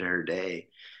get into her day.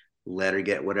 Let her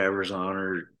get whatever's on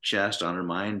her chest, on her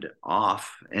mind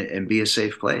off, and be a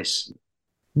safe place.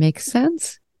 Makes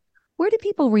sense. Where do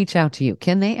people reach out to you?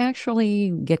 Can they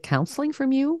actually get counseling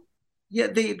from you? Yeah,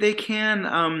 they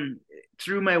can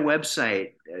through my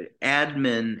website,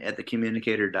 admin at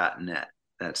thecommunicator.net.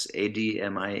 That's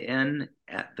ADMIN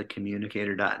at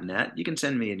thecommunicator.net. You can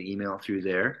send me an email through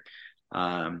there.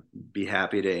 Be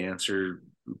happy to answer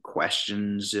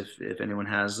questions if anyone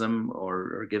has them,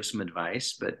 or give some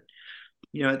advice. But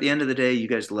at the end of the day, you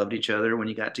guys loved each other when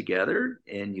you got together,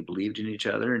 and you believed in each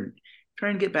other, and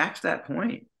try and get back to that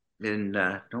point. And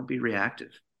don't be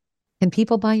reactive. Can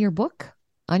people buy your book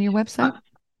on your website?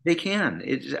 They can.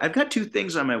 I've got two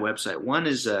things on my website. One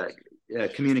is a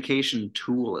communication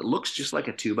tool. It looks just like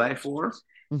a 2x4,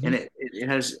 mm-hmm. and it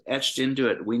has etched into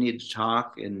it, we need to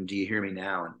talk, and do you hear me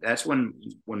now? And that's when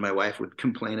my wife would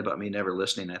complain about me never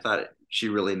listening. I thought she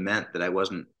really meant that I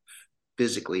wasn't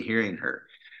physically hearing her.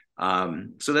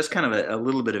 So that's kind of a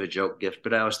little bit of a joke gift,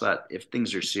 but I always thought if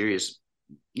things are serious,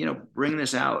 bring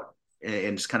this out.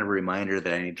 and it's kind of a reminder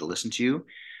that I need to listen to you.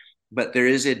 But there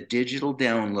is a digital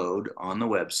download on the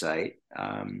website.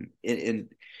 And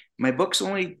my book's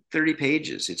only 30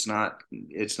 pages. It's not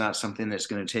something that's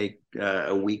going to take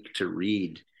a week to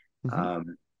read.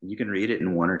 You can read it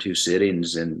in one or two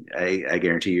sittings, and I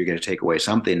guarantee you're going to take away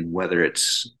something, whether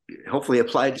it's hopefully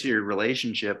applied to your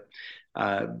relationship,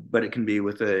 but it can be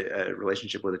with a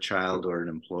relationship with a child or an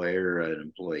employer or an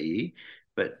employee.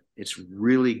 But it's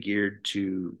really geared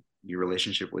to your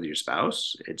relationship with your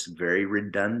spouse. It's very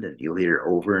redundant. You'll hear it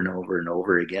over and over and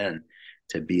over again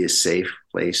to be a safe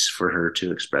place for her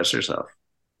to express herself.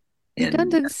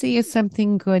 Redundancy is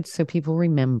something good so people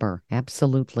remember.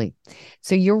 Absolutely.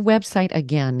 So your website,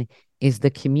 again, is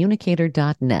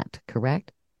thecommunicator.net,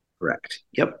 correct? Correct.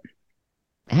 Yep.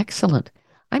 Excellent.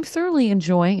 I'm thoroughly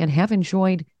enjoying and have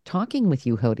enjoyed talking with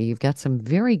you, Hody. You've got some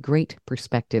very great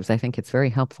perspectives. I think it's very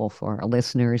helpful for our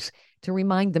listeners to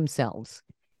remind themselves.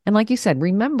 And like you said,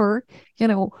 remember,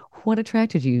 what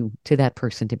attracted you to that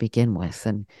person to begin with,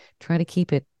 and try to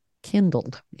keep it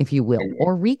kindled, if you will,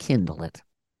 or rekindle it.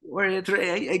 Or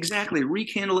exactly,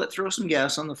 rekindle it, throw some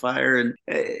gas on the fire. And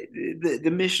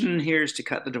the mission here is to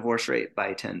cut the divorce rate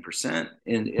by 10%.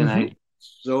 And I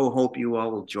so hope you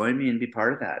all will join me and be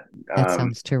part of that. That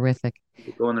sounds terrific.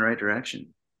 Go in the right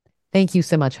direction. Thank you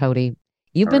so much, Hody.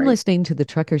 You've been listening to the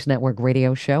Truckers Network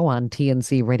radio show on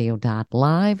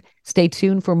TNCRadio.live. Stay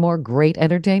tuned for more great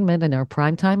entertainment in our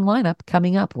primetime lineup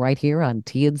coming up right here on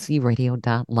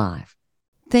TNCRadio.live.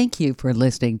 Thank you for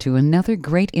listening to another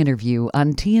great interview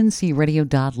on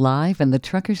TNCRadio.live and the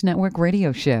Truckers Network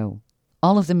radio show.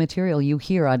 All of the material you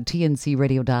hear on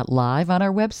TNCRadio.live on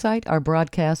our website, our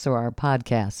broadcasts, or our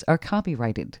podcasts are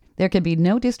copyrighted. There can be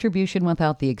no distribution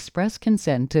without the express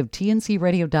consent of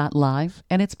TNCRadio.live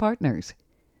and its partners.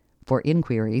 For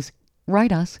inquiries,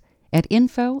 write us at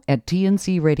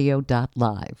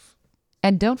info@tncradio.live.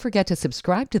 And don't forget to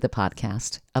subscribe to the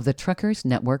podcast of the Truckers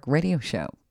Network radio show.